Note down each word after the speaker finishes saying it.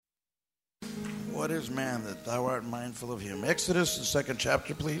What is man that thou art mindful of him? Exodus, the 2nd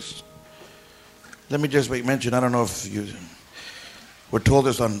chapter, please. Let me just mention, I don't know if you were told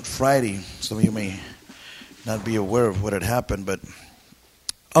this on Friday. Some of you may not be aware of what had happened, but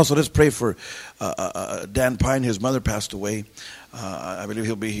also let's pray for Dan Pine. His mother passed away. I believe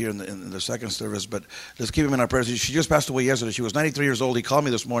he'll be here in the second service, but let's keep him in our prayers. She just passed away yesterday. She was 93 years old. He called me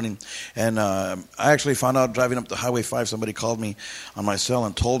this morning, and I actually found out driving up the Highway 5, somebody called me on my cell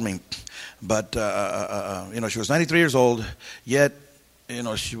and told me. But, she was 93 years old, yet, he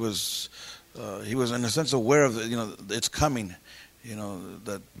was in a sense aware of, it's coming,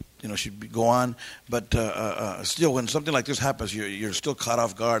 that, should go on. But still, when something like this happens, you're still caught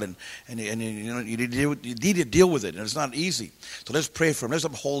off guard, and you need to deal with it, and it's not easy. So let's pray for him. Let's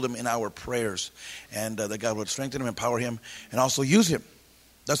uphold him in our prayers, and that God would strengthen him, empower him, and also use him.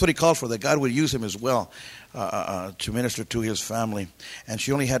 That's what he called for, that God would use him as well to minister to his family. And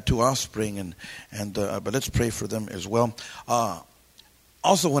she only had 2 offspring, but let's pray for them as well.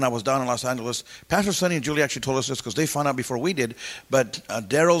 Also, when I was down in Los Angeles, Pastor Sonny and Julie actually told us this because they found out before we did. But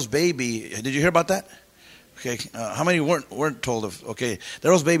Daryl's baby, did you hear about that? Okay, how many weren't told of? Okay,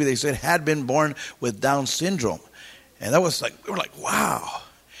 Daryl's baby, they said, had been born with Down syndrome, and that was we were like, wow.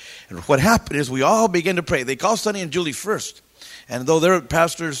 And what happened is we all began to pray. They called Sonny and Julie first. And though they're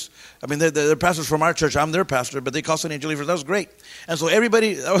pastors, they're pastors from our church. I'm their pastor, but they called Sonny and Julie first. That was great. And so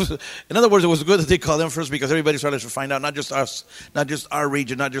everybody, in other words, it was good that they called them first because everybody started to find out, not just us, not just our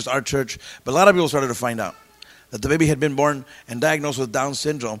region, not just our church, but a lot of people started to find out that the baby had been born and diagnosed with Down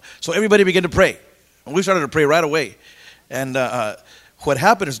syndrome. So everybody began to pray. And we started to pray right away. And what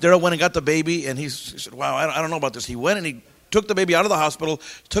happened is Daryl went and got the baby, and he said, wow, I don't know about this. He went and he took the baby out of the hospital,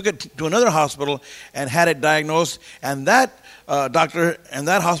 took it to another hospital, and had it diagnosed. And that doctor and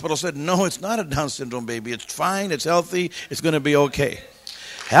that hospital said, no, it's not a Down syndrome baby. It's fine. It's healthy. It's going to be okay.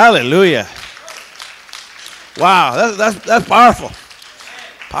 Hallelujah. Wow, that's powerful.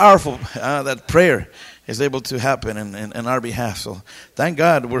 Powerful. That prayer is able to happen in our behalf. So thank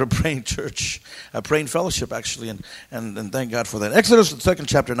God we're a praying church, a praying fellowship, actually, and thank God for that. Exodus, the 2nd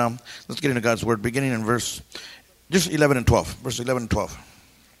chapter now. Let's get into God's word, beginning in verse 11 and 12. Verse 11 and 12.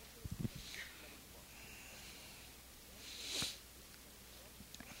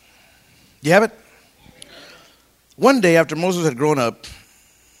 You have it? One day after Moses had grown up,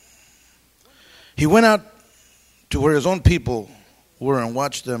 he went out to where his own people were and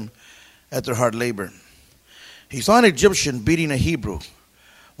watched them at their hard labor. He saw an Egyptian beating a Hebrew,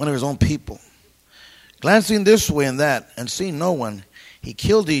 one of his own people. Glancing this way and that and seeing no one, he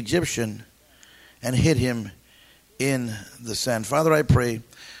killed the Egyptian and hid him in the sand. Father, I pray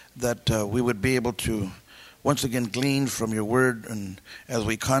that we would be able to once again glean from your word, and as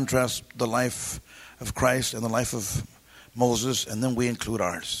we contrast the life of Christ and the life of Moses, and then we include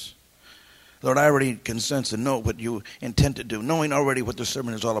ours. Lord, I already can sense and know what you intend to do, knowing already what the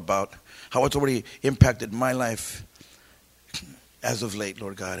sermon is all about, how it's already impacted my life as of late,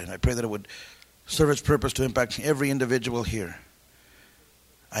 Lord God. And I pray that it would serve its purpose to impact every individual here.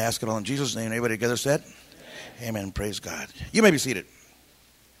 I ask it all in Jesus' name. Everybody together said? Amen. Praise God. You may be seated.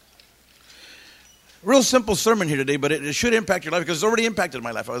 Real simple sermon here today, but it should impact your life because it's already impacted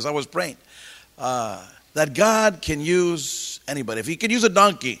my life as I was praying. That God can use anybody. If he can use a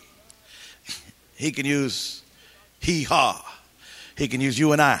donkey, he can use hee-haw. He can use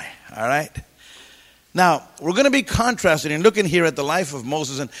you and I, all right? Now, we're going to be contrasting and looking here at the life of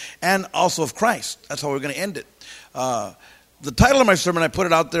Moses and also of Christ. That's how we're going to end it. The title of my sermon, I put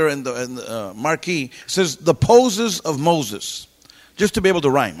it out there in the marquee, says, The Poses of Moses. Just to be able to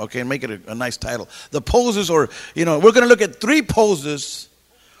rhyme, okay, and make it a nice title. The poses, or, we're going to look at 3 poses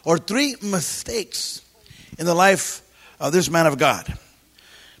or 3 mistakes in the life of this man of God.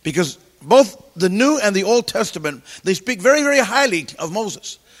 Because both the New and the Old Testament, they speak very, very highly of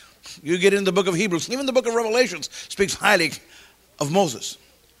Moses. You get in the book of Hebrews, even the book of Revelations speaks highly of Moses.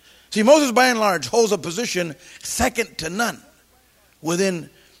 See, Moses, by and large, holds a position second to none within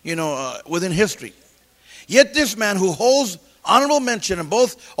history. Yet this man who holds honorable mention in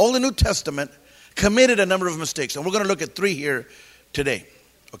both Old and New Testament committed a number of mistakes. And we're going to look at 3 here today.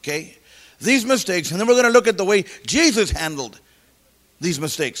 Okay? These mistakes, and then we're going to look at the way Jesus handled these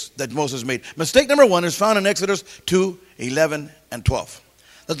mistakes that Moses made. Mistake number 1 is found in Exodus 2, 11, and 12.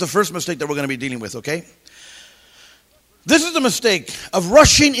 That's the first mistake that we're going to be dealing with, okay? This is the mistake of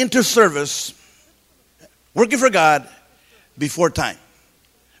rushing into service, working for God before time.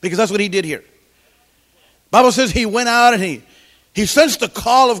 Because that's what he did here. Bible says he went out and he sensed the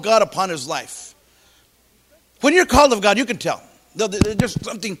call of God upon his life. When you're called of God, you can tell. There's just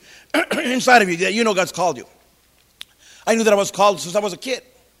something inside of you that you know God's called you. I knew that I was called since I was a kid.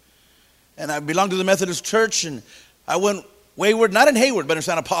 And I belonged to the Methodist Church, and I went wayward, not in Hayward, but in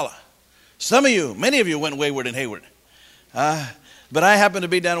Santa Paula. Some of you, many of you went wayward in Hayward. But I happened to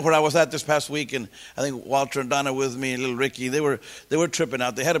be down where I was at this past week, and I think Walter and Donna with me and little Ricky, they were tripping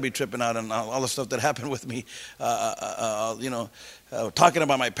out. They had to be tripping out on all the stuff that happened with me, talking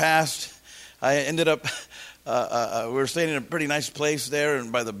about my past. I ended up, we were staying in a pretty nice place there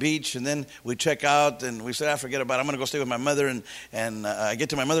and by the beach, and then we check out, and we said, forget about it. I'm going to go stay with my mother, and I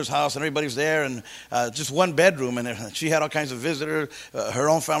get to my mother's house, and everybody's there, and just one bedroom, and she had all kinds of visitors, her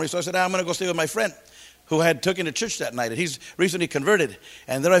own family. So I said, I'm going to go stay with my friend who had taken to church that night, and he's recently converted.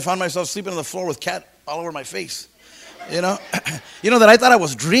 And then I found myself sleeping on the floor with cat all over my face. You know that I thought I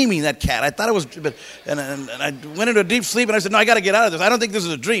was dreaming, that cat. I thought it was, and I went into a deep sleep, and I said, no, I got to get out of this. I don't think this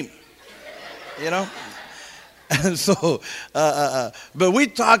is a dream. And so, but we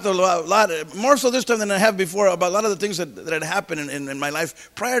talked a lot, more so this time than I have before, about a lot of the things that had happened in my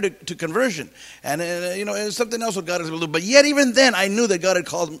life prior to conversion. And, it's something else what God has been doing. But yet, even then, I knew that God had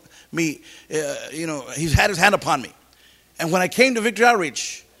called me, He's had His hand upon me. And when I came to Victory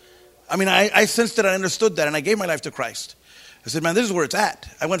Outreach, I sensed it, I understood that, and I gave my life to Christ. I said, man, this is where it's at.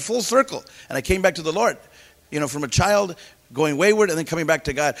 I went full circle, and I came back to the Lord, from a child going wayward and then coming back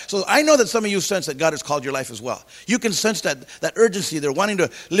to God. So I know that some of you sense that God has called your life as well. You can sense that urgency there, wanting to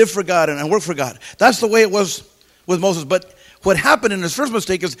live for God and work for God. That's the way it was with Moses. But what happened in his first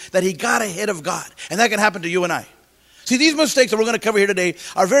mistake is that he got ahead of God. And that can happen to you and I. See, these mistakes that we're going to cover here today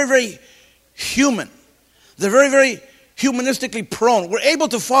are very, very human. They're very, very humanistically prone. We're able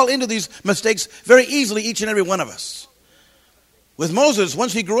to fall into these mistakes very easily, each and every one of us. With Moses,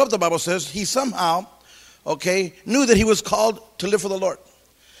 once he grew up, the Bible says, he somehow knew that he was called to live for the Lord.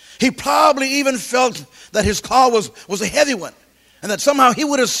 He probably even felt that his call was a heavy one, and that somehow he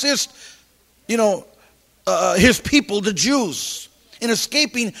would assist, his people, the Jews, in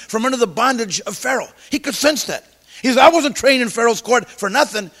escaping from under the bondage of Pharaoh. He could sense that. He said, I wasn't trained in Pharaoh's court for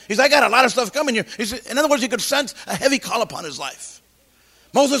nothing. He said, I got a lot of stuff coming here. He said, in other words, he could sense a heavy call upon his life.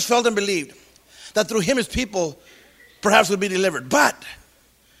 Moses felt and believed that through him his people perhaps would be delivered. But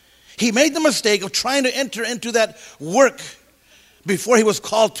he made the mistake of trying to enter into that work before he was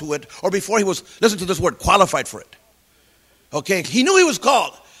called to it, or before he was, listen to this word, qualified for it. He knew he was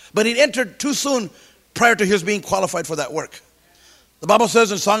called, but he entered too soon prior to his being qualified for that work. The Bible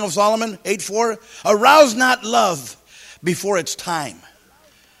says in Song of Solomon 8:4, arouse not love before it's time.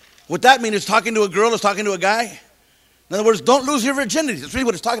 What that means is talking to a girl, is talking to a guy. In other words, don't lose your virginity. That's really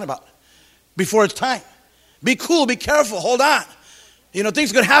what it's talking about. Before it's time. Be cool, be careful, hold on.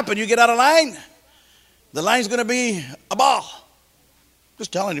 Things could happen. You get out of line, the line's going to be a ball.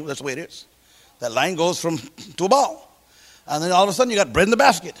 Just telling you, that's the way it is. That line goes to a ball. And then all of a sudden, you got bread in the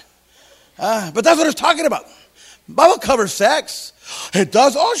basket. But that's what it's talking about. Bible covers sex. It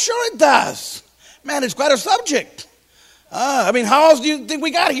does? Oh, sure it does. Man, it's quite a subject. How else do you think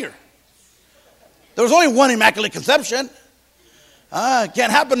we got here? There was only one immaculate conception. It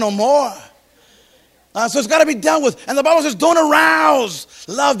can't happen no more. So it's got to be dealt with. And the Bible says, don't arouse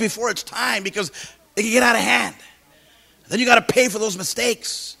love before it's time, because it can get out of hand. Then you got to pay for those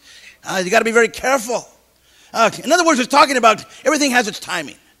mistakes. You got to be very careful. In other words, it's talking about everything has its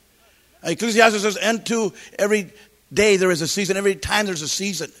timing. Ecclesiastes says, and to every day there is a season. Every time there's a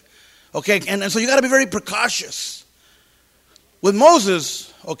season. And so you got to be very precautious. With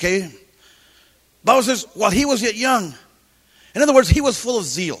Moses, Bible says, while he was yet young, in other words, he was full of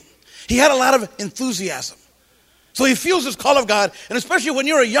zeal. He had a lot of enthusiasm. So he feels this call of God, and especially when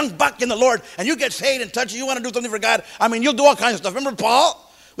you're a young buck in the Lord and you get saved and touched, you want to do something for God. You'll do all kinds of stuff. Remember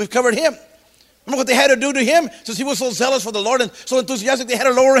Paul? We've covered him. Remember what they had to do to him? Since he was so zealous for the Lord and so enthusiastic, they had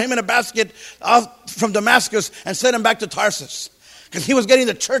to lower him in a basket from Damascus and send him back to Tarsus, because he was getting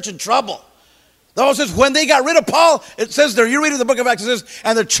the church in trouble. The Bible says when they got rid of Paul, it says there, you read in the book of Acts, it says,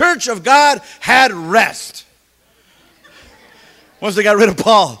 and the church of God had rest. Once they got rid of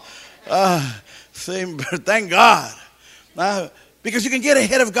Paul. Thank God. Because you can get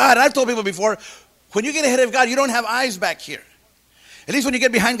ahead of God. And I've told people before, when you get ahead of God, you don't have eyes back here. At least when you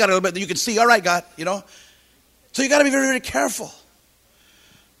get behind God a little bit, you can see, all right, God, So you got to be very, very careful.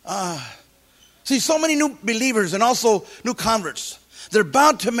 See, so many new believers and also new converts, they're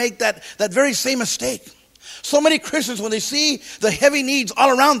bound to make that very same mistake. So many Christians, when they see the heavy needs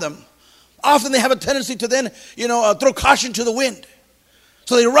all around them, often they have a tendency to then, throw caution to the wind.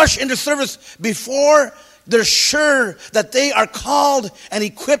 So they rush into service before they're sure that they are called and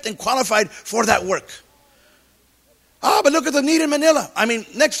equipped and qualified for that work. But look at the need in Manila.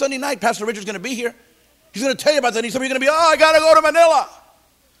 Next Sunday night, Pastor Richard's going to be here. He's going to tell you about the need. Some of you are going to be, I got to go to Manila.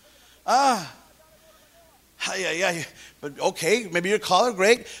 But okay, maybe you're called,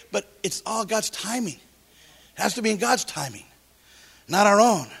 great. But it's all God's timing. It has to be in God's timing, not our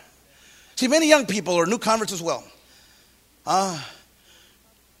own. See, many young people or new converts as well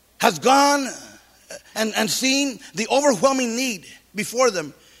has gone and seen the overwhelming need before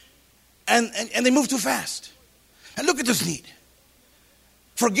them, and they move too fast. And look at this need.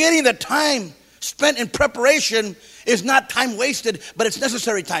 Forgetting that time spent in preparation is not time wasted, but it's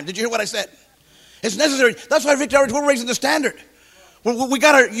necessary time. Did you hear what I said? It's necessary. That's why, Victor, we're raising the standard. We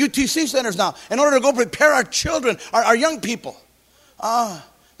got our UTC centers now in order to go prepare our children, our young people.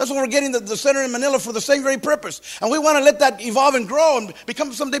 That's why we're getting the center in Manila for the same very purpose. And we want to let that evolve and grow and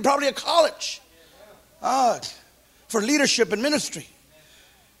become someday probably a college for leadership and ministry.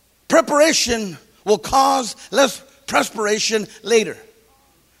 Preparation will cause less perspiration later.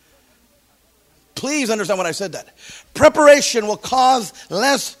 Please understand what I said that. Preparation will cause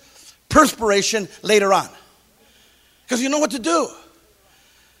less perspiration later on. Because you know what to do.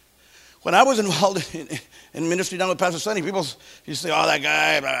 When I was involved in ministry down with Pastor Sonny, people used to say, oh, that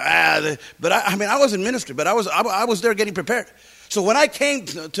guy. But I was in ministry, but I was there getting prepared. So when I came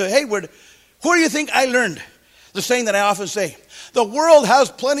to Hayward, who do you think I learned? The saying that I often say, the world has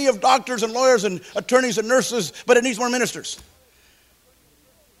plenty of doctors and lawyers and attorneys and nurses, but it needs more ministers.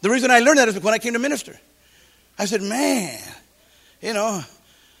 The reason I learned that is when I came to minister. I said, man,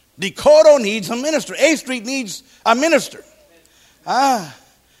 Decoto needs a minister. A Street needs a minister.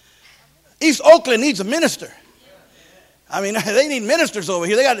 East Oakland needs a minister. I mean, they need ministers over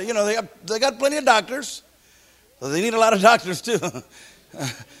here. They got plenty of doctors. So they need a lot of doctors too.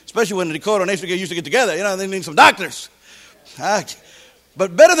 Especially when Decoto and A Street used to get together. They need some doctors.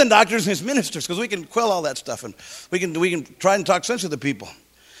 But better than doctors is ministers, because we can quell all that stuff and we can try and talk sense to the people.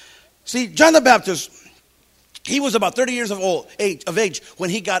 See, John the Baptist, he was about 30 years of age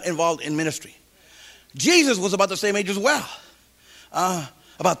when he got involved in ministry. Jesus was about the same age as well.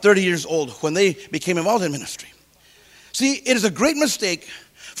 About 30 years old when they became involved in ministry. See, it is a great mistake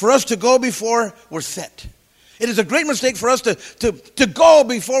for us to go before we're sent. It is a great mistake for us to go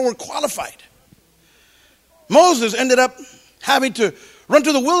before we're qualified. Moses ended up having to run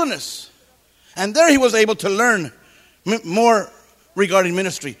to the wilderness. And there he was able to learn more regarding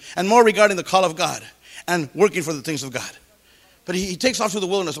ministry and more regarding the call of God and working for the things of God. But he takes off to the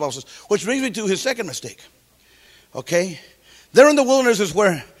wilderness, Moses, which brings me to his second mistake. Okay? There in the wilderness is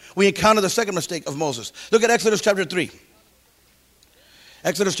where we encounter the second mistake of Moses. Look at Exodus chapter 3.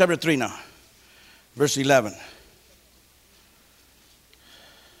 Exodus chapter 3 now, verse 11.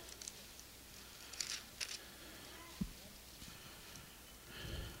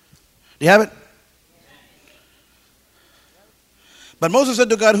 Do you have it? But Moses said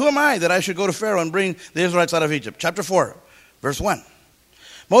to God, who am I that I should go to Pharaoh and bring the Israelites out of Egypt? Chapter 4, verse 1.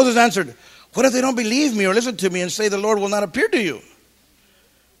 Moses answered, what if they don't believe me or listen to me and say the Lord will not appear to you?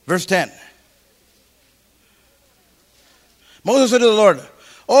 Verse 10. Moses said to the Lord,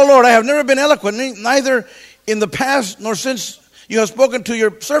 oh Lord, I have never been eloquent, neither in the past nor since you have spoken to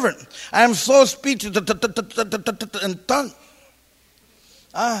your servant. I am slow of speech and tongue.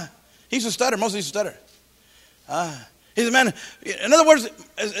 He used to stutter. Moses used to stutter. He's a man. In other words,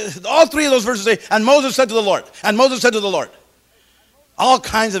 all three of those verses say, and Moses said to the Lord. And Moses said to the Lord. All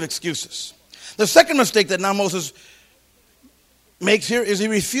kinds of excuses. The second mistake that now Moses makes here is he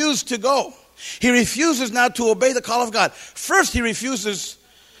refused to go. He refuses now to obey the call of God. First he refuses.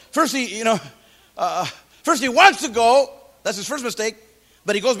 First he wants to go. That's his first mistake.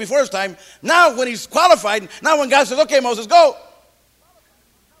 But he goes before his time. Now when he's qualified, now when God says, okay, Moses, go.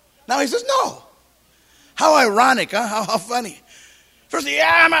 Now he says, no. How ironic, huh? How funny. First,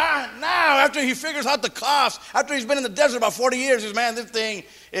 yeah, man. Now, after he figures out the cost, after he's been in the desert about 40 years, he says, man, this thing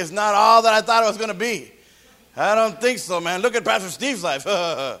is not all that I thought it was going to be. I don't think so, man. Look at Pastor Steve's life.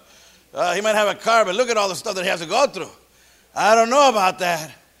 He might have a car, but look at all the stuff that he has to go through. I don't know about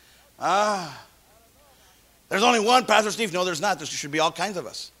that. There's only one Pastor Steve. No, there's not. There should be all kinds of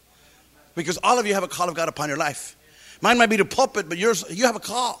us. Because all of you have a call of God upon your life. Mine might be to pulpit, but you have a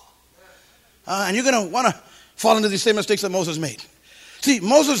call. And you're going to want to fall into these same mistakes that Moses made. See,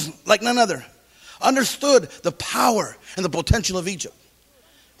 Moses, like none other, understood the power and the potential of Egypt,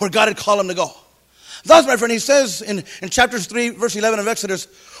 where God had called him to go. Thus, my friend, he says in chapter 3, verse 11 of Exodus,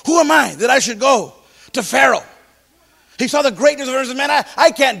 who am I that I should go to Pharaoh? He saw the greatness of it and said, man, I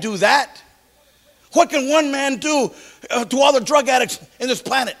can't do that. What can one man do to all the drug addicts in this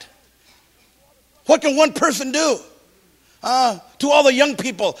planet? What can one person do? To all the young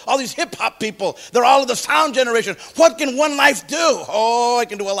people, all these hip-hop people, they're all of the sound generation. What can one life do? Oh, I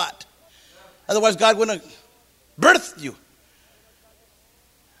can do a lot. Otherwise, God wouldn't have birthed you.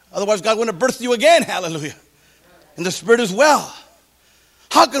 Otherwise, God wouldn't have birthed you again. Hallelujah. and the Spirit as well.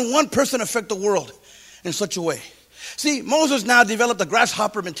 How can one person affect the world in such a way? See, Moses now developed a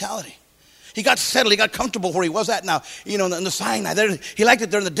grasshopper mentality. He got settled. He got comfortable where he was at now. You know, in the Sinai. He liked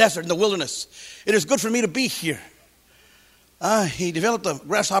it there in the desert, in the wilderness. It is good for me to be here. He developed a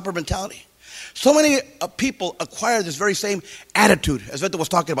grasshopper mentality. So many people acquire this very same attitude, as Vito was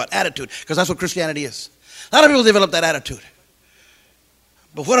talking about, attitude, because that's what Christianity is. A lot of people develop that attitude.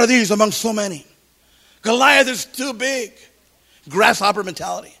 But what are these among so many? Goliath is too big. Grasshopper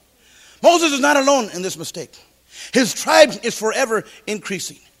mentality. Moses is not alone in this mistake. His tribe is forever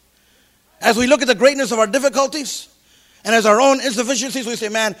increasing. As we look at the greatness of our difficulties and as our own insufficiencies, we say,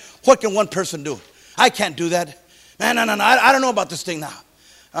 man, what can one person do? I can't do that. Man, no, I don't know about this thing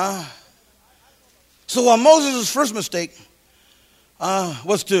now. So while Moses' first mistake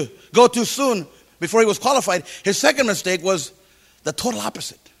was to go too soon before he was qualified, his second mistake was the total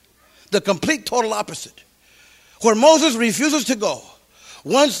opposite. The complete total opposite. Where Moses refuses to go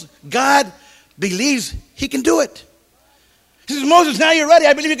once God believes he can do it. He says, Moses, now you're ready.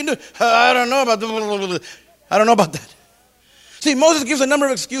 I believe you can do it. I don't know about that. See, Moses gives a number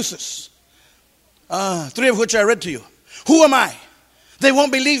of excuses. 3 of which I read to you. Who am I? They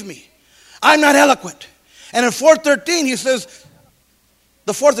won't believe me. I'm not eloquent. And in 4:13 he says,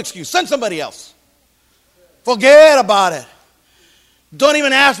 the fourth excuse, send somebody else. Forget about it. Don't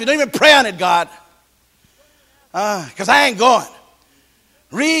even ask me. Don't even pray on it, God. Because I ain't going.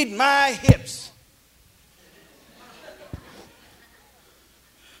 Read my hips.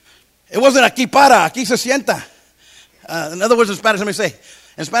 It wasn't aquí para, aquí se sienta. In other words, in Spanish, let me say.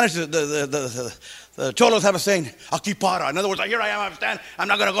 In Spanish, the cholos have a saying, aquí para. In other words, here I am, I stand, I'm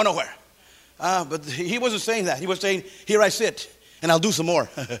not going to go nowhere. But he wasn't saying that. He was saying, here I sit, and I'll do some more.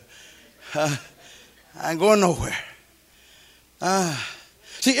 I ain't going nowhere.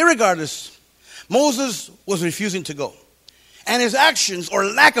 See, irregardless, Moses was refusing to go. And his actions, or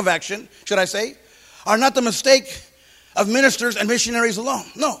lack of action, should I say, are not the mistake of ministers and missionaries alone.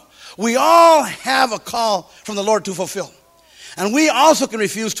 No. We all have a call from the Lord to fulfill. And we also can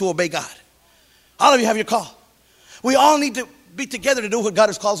refuse to obey God. All of you have your call. We all need to be together to do what God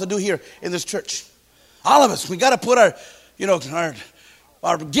has called us to do here in this church. All of us. We got to put our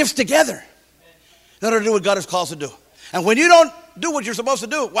gifts together in order to do what God has called us to do. And when you don't do what you're supposed to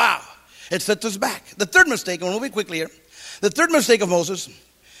do, wow, it sets us back. The third mistake, and we'll move quickly here. The third mistake of Moses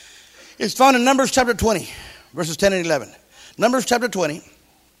is found in Numbers chapter 20, verses 10 and 11. Numbers chapter 20,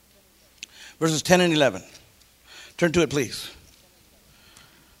 verses 10 and 11. Turn to it, please.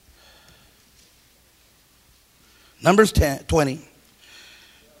 Numbers 20,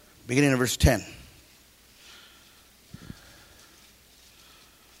 beginning in verse 10.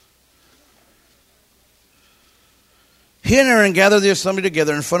 He and Aaron gathered the assembly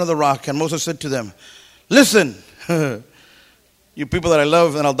together in front of the rock, and Moses said to them, listen, you people that I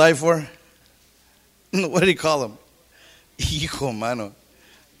love and I'll die for. What did he call them? Hijo, mano.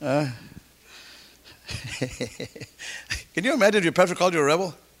 Can you imagine if your pastor called you a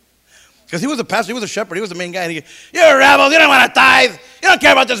rebel? Because he was a pastor, he was a shepherd, he was the main guy. And he, you're a rebel, you don't want to tithe, you don't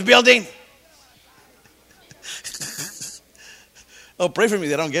care about this building. Oh, pray for me,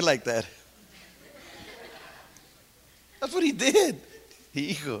 they don't get like that. That's what he did.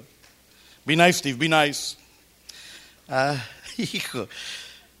 Hijo. Be nice, Steve, be nice. Hijo.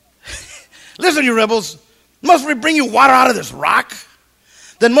 Listen, you rebels, must we bring you water out of this rock?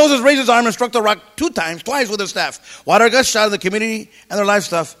 Then Moses raised his arm and struck the rock twice with his staff. Water gushed out of the community, and their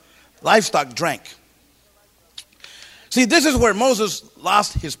livestock drank. See, this is where Moses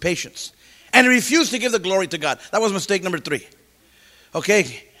lost his patience. And he refused to give the glory to God. That was mistake number 3.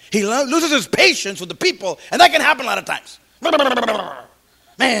 Okay? He loses his patience with the people, and that can happen a lot of times.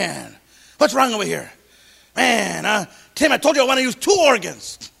 Man, what's wrong over here? Man, Tim, I told you I want to use 2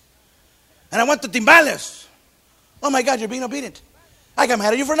 organs. And I want the timbales. Oh my God, you're being obedient. I got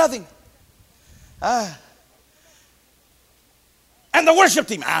mad at you for nothing. And the worship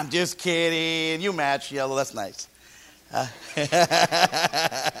team. I'm just kidding. You match yellow. That's nice.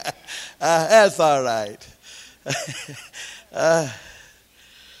 That's all right.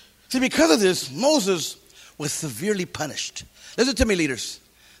 See, because of this, Moses was severely punished. Listen to me, leaders.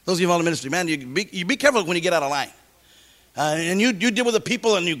 Those of you involved in ministry, man, you be careful when you get out of line. And you deal with the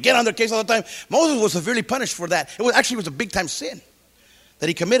people and you get on their case all the time. Moses was severely punished for that. It was a big-time sin that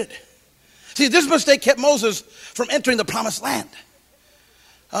he committed. See, this mistake kept Moses from entering the promised land.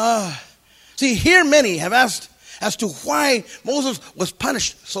 See, here many have asked as to why Moses was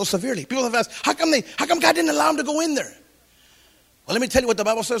punished so severely. People have asked, how come God didn't allow him to go in there? Well, let me tell you what the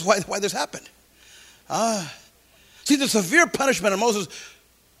Bible says, why this happened. See, the severe punishment of Moses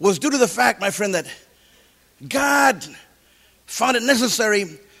was due to the fact, my friend, that God found it necessary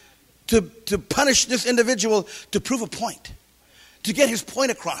to punish this individual to prove a point, to get his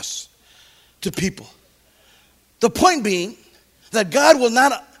point across to people. The point being that God will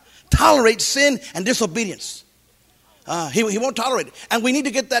not tolerate sin and disobedience. He won't tolerate it. And we need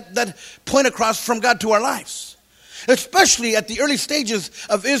to get that point across from God to our lives, especially at the early stages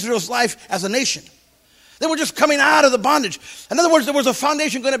of Israel's life as a nation. They were just coming out of the bondage. In other words, there was a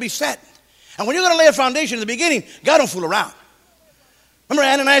foundation going to be set. And when you're going to lay a foundation in the beginning, God don't fool around. Remember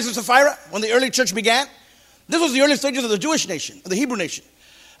Ananias and Sapphira when the early church began? This was the early stages of the Jewish nation, of the Hebrew nation.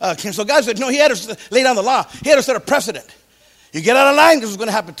 So God said, no, he had to lay down the law. He had to set a precedent. You get out of line, this is going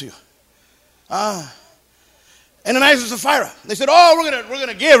to happen to you. Ananias and Sapphira, they said, oh, we're going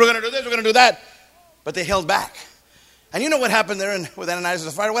to give, we're going to do this, we're going to do that. But they held back. And you know what happened there with Ananias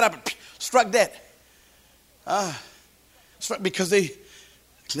and Sapphira? What happened? Struck dead. Because they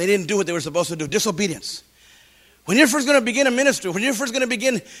didn't do what they were supposed to do. Disobedience. When you're first going to begin a ministry, when you're first going to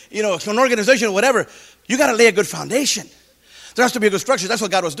begin, an organization or whatever, you got to lay a good foundation. There has to be a good structure. That's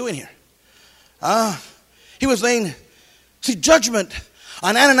what God was doing here. He was laying, judgment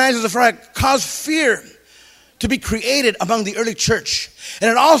on Ananias and Sapphira caused fear to be created among the early church.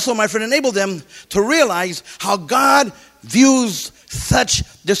 And it also, my friend, enabled them to realize how God views such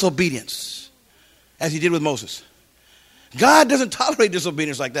disobedience as he did with Moses. God doesn't tolerate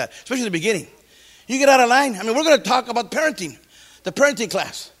disobedience like that, especially in the beginning. You get out of line. I mean, we're going to talk about parenting, the parenting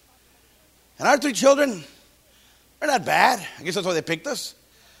class. And our 3 children, they're not bad. I guess that's why they picked us.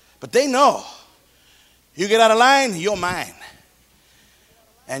 But they know, you get out of line, you're mine.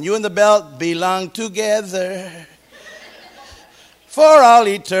 And you and the belt belong together for all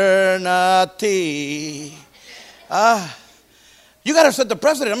eternity. You got to set the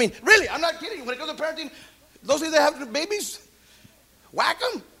precedent. I mean, really, I'm not kidding. When it comes to parenting, those of you that have babies, whack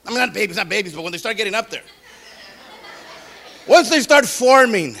them. I mean, not babies, but when they start getting up there. Once they start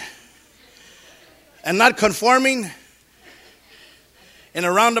forming and not conforming in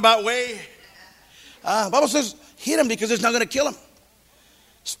a roundabout way, the Bible says, hit them because it's not going to kill them.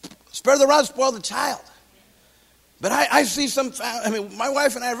 Spare the rod, spoil the child. But I see my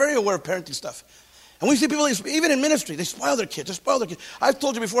wife and I are very aware of parenting stuff. And we see people, even in ministry, they spoil their kids. I've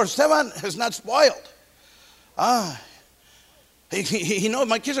told you before, Sevan is not spoiled. He knows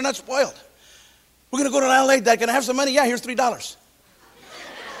my kids are not spoiled. We're going to go to LA, Dad. Can I have some money? Yeah, here's $3.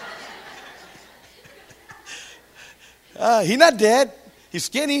 He's not dead. He's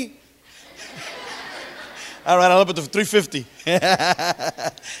skinny. All right, I'll up it to $3.50.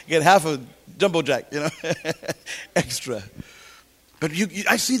 Get half a jumbo jack, extra. But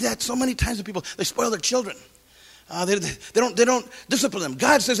I see that so many times with people. They spoil their children. They don't discipline them.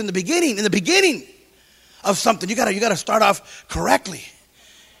 God says in the beginning of something, you gotta start off correctly.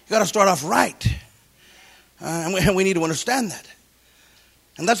 You gotta start off right. And we need to understand that.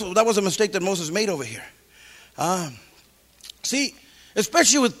 And that was a mistake that Moses made over here. See,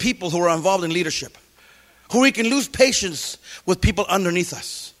 especially with people who are involved in leadership, who we can lose patience with people underneath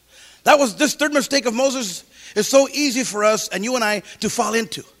us. This third mistake of Moses is so easy for us and you and I to fall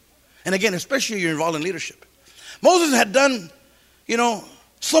into. And again, especially if you're involved in leadership. Moses had done,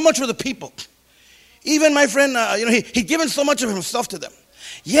 so much for the people. Even, my friend, he'd given so much of himself to them.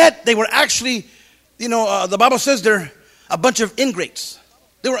 Yet they were actually, the Bible says they're a bunch of ingrates.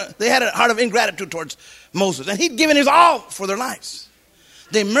 They had a heart of ingratitude towards Moses. And he'd given his all for their lives.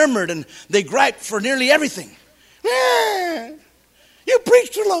 They murmured and they griped for nearly everything. You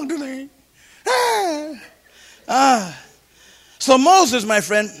preached too long today. So Moses, my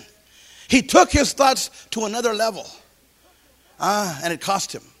friend, he took his thoughts to another level. And it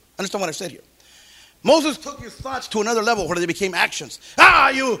cost him. Understand what I said here? Moses took his thoughts to another level where they became actions.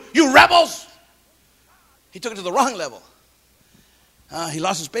 You rebels! He took it to the wrong level. He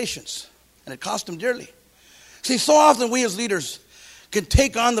lost his patience. And it cost him dearly. See, so often we as leaders can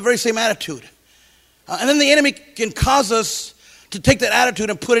take on the very same attitude. And then the enemy can cause us to take that attitude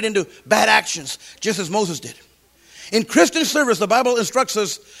and put it into bad actions, just as Moses did. In Christian service, the Bible instructs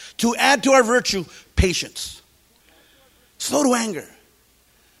us to add to our virtue patience. Slow to anger.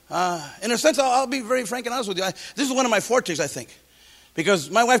 In a sense, I'll be very frank and honest with you. This is one of my fortes, I think. Because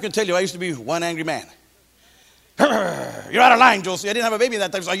my wife can tell you I used to be one angry man. You're out of line, Josie. I didn't have a baby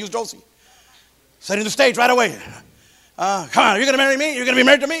that time, so I used Josie. Setting the stage right away. Come on, you're going to marry me? You're going to be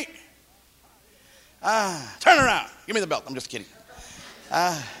married to me? Turn around. Give me the belt. I'm just kidding.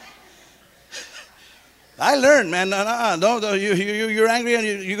 I learned, man. No, you're angry and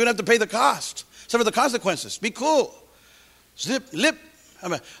you're going to have to pay the cost. Suffer the consequences. Be cool. Lip.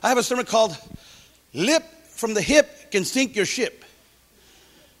 I have a sermon called Lip from the Hip Can Sink Your Ship.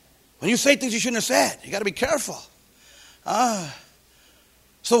 When you say things you shouldn't have said, you got to be careful.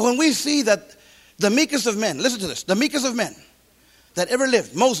 So when we see that the meekest of men, listen to this, the meekest of men that ever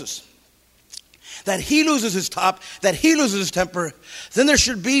lived, Moses, that he loses his top, that he loses his temper, then there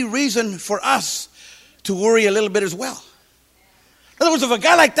should be reason for us to worry a little bit as well. In other words, if a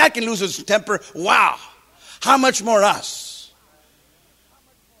guy like that can lose his temper, wow, how much more us?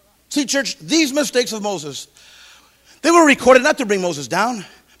 See, church, these mistakes of Moses, they were recorded not to bring Moses down,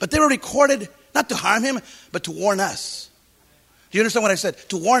 but they were recorded not to harm him, but to warn us. Do you understand what I said?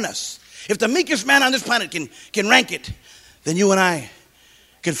 To warn us. If the meekest man on this planet can rank it, then you and I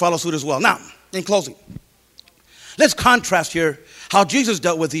can follow suit as well. Now, in closing, let's contrast here how Jesus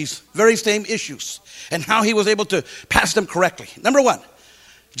dealt with these very same issues and how he was able to pass them correctly. Number one,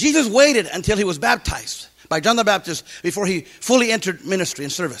 Jesus waited until he was baptized by John the Baptist before he fully entered ministry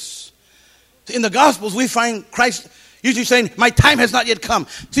and service. In the Gospels, we find Christ usually saying, my time has not yet come.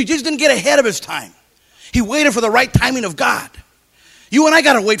 See, Jesus didn't get ahead of his time. He waited for the right timing of God. You and I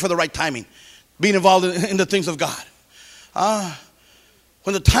got to wait for the right timing, being involved in the things of God.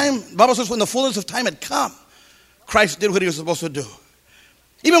 When the Bible says when the fullness of time had come, Christ did what he was supposed to do.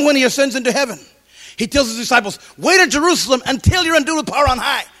 Even when he ascends into heaven, he tells his disciples, wait at Jerusalem until you're endued with power on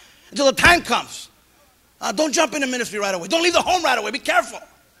high, until the time comes. Don't jump into ministry right away. Don't leave the home right away. Be careful.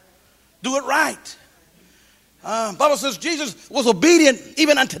 Do it right. Bible says Jesus was obedient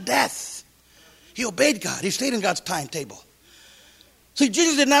even unto death. He obeyed God. He stayed in God's timetable. See,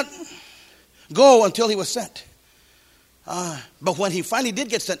 Jesus did not go until he was sent. But when he finally did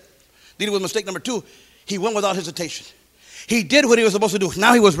get sent, dealing with mistake number 2, he went without hesitation. He did what he was supposed to do.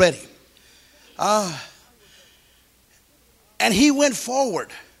 Now he was ready. And he went forward,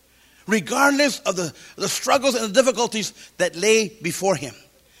 regardless of the struggles and the difficulties that lay before him.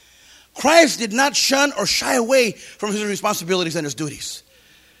 Christ did not shun or shy away from his responsibilities and his duties.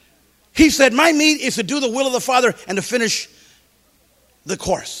 He said, my meat is to do the will of the Father and to finish the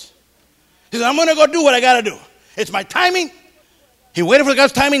course. He said, I'm going to go do what I got to do. It's my timing. He waited for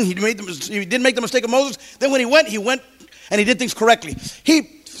God's timing. He didn't make the mistake of Moses. Then when he went and he did things correctly. He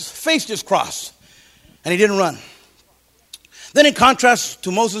faced his cross and he didn't run. Then in contrast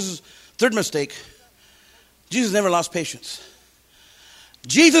to Moses' third mistake, Jesus never lost patience.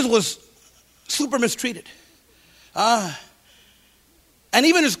 Jesus was super mistreated. And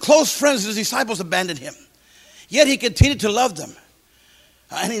even his close friends, his disciples, abandoned him. Yet he continued to love them.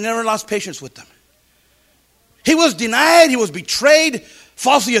 And he never lost patience with them. He was denied, he was betrayed,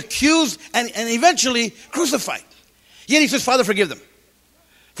 falsely accused, and eventually crucified. Yet he says, Father, forgive them,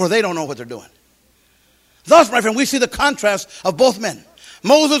 for they don't know what they're doing. Thus, my friend, we see the contrast of both men,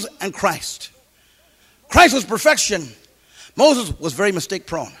 Moses and Christ. Christ was perfection. Moses was very mistake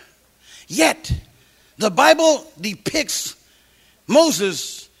prone. Yet, the Bible depicts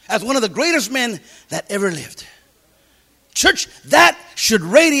Moses as one of the greatest men that ever lived. Church, that should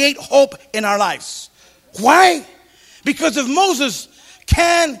radiate hope in our lives. Why? Because if Moses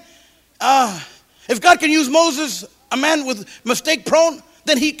can, if God can use Moses, a man with mistake prone,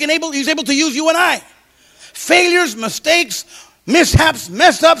 then he's able to use you and I. Failures, mistakes, mishaps,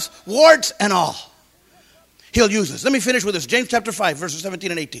 mess ups, warts, and all. He'll use us. Let me finish with this. James chapter 5, verses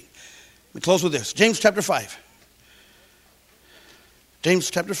 17 and 18. We close with this. James chapter 5.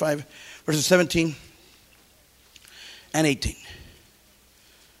 James chapter 5, verses 17 and 18.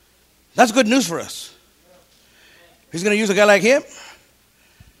 That's good news for us. He's going to use a guy like him,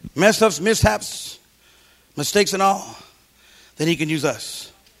 mess ups, mishaps, mistakes and all, then he can use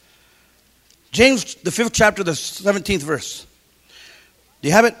us. James, the 5th chapter, the 17th verse. Do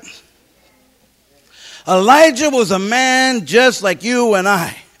you have it? Elijah was a man just like you and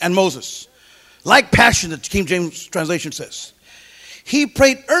I and Moses. Like passion, the King James translation says. He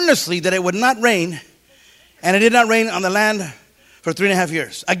prayed earnestly that it would not rain, and it did not rain on the land for 3.5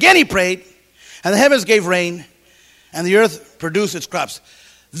 years. Again he prayed, and the heavens gave rain, and the earth produced its crops.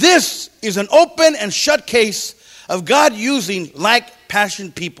 This is an open and shut case of God using like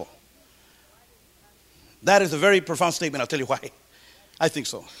passion people. That is a very profound statement. I'll tell you why. I think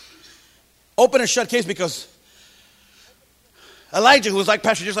so. Open and shut case because Elijah, who was like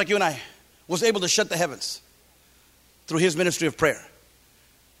passion just like you and I, was able to shut the heavens through his ministry of prayer.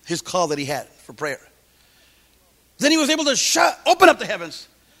 His call that he had for prayer. Then he was able to open up the heavens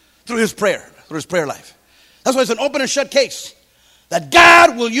through his prayer life. That's why it's an open and shut case. That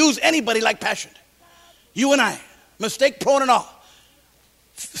God will use anybody like passion. You and I, mistake prone and all.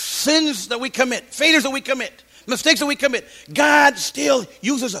 Sins that we commit, failures that we commit, mistakes that we commit, God still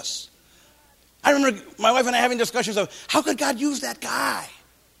uses us. I remember my wife and I having discussions of how could God use that guy?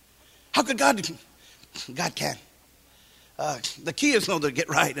 How could God can. The key is to get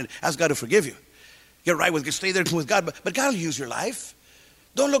right and ask God to forgive you. Get right with, stay there with God. But God will use your life.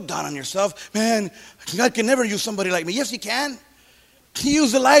 Don't look down on yourself. Man, God can never use somebody like me. Yes, He can. He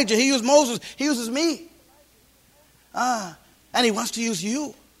used Elijah. He used Moses. He uses me. And He wants to use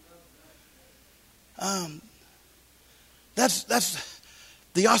you. That's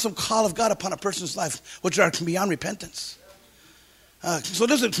the awesome call of God upon a person's life, which are beyond repentance. So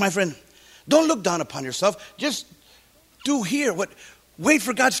listen, my friend, don't look down upon yourself. Just do here. Wait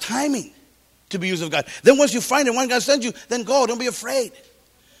for God's timing to be used of God. Then once you find it, when God sends you, then go. Don't be afraid.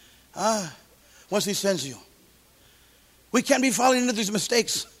 Once He sends you. We can't be falling into these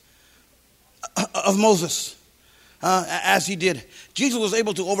mistakes of Moses as he did. Jesus was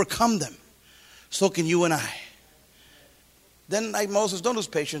able to overcome them. So can you and I. Then, like Moses, don't lose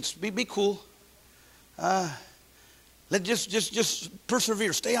patience. Be cool. Just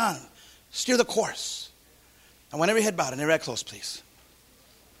persevere. Stay on. Steer the course. And when every head bowed and every eye closed, please.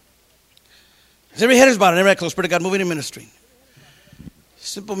 As every head is bowed and every eye closed, Spirit of God moving in ministry.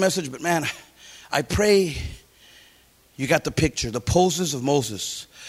 Simple message, but man, I pray you got the picture, the poses of Moses.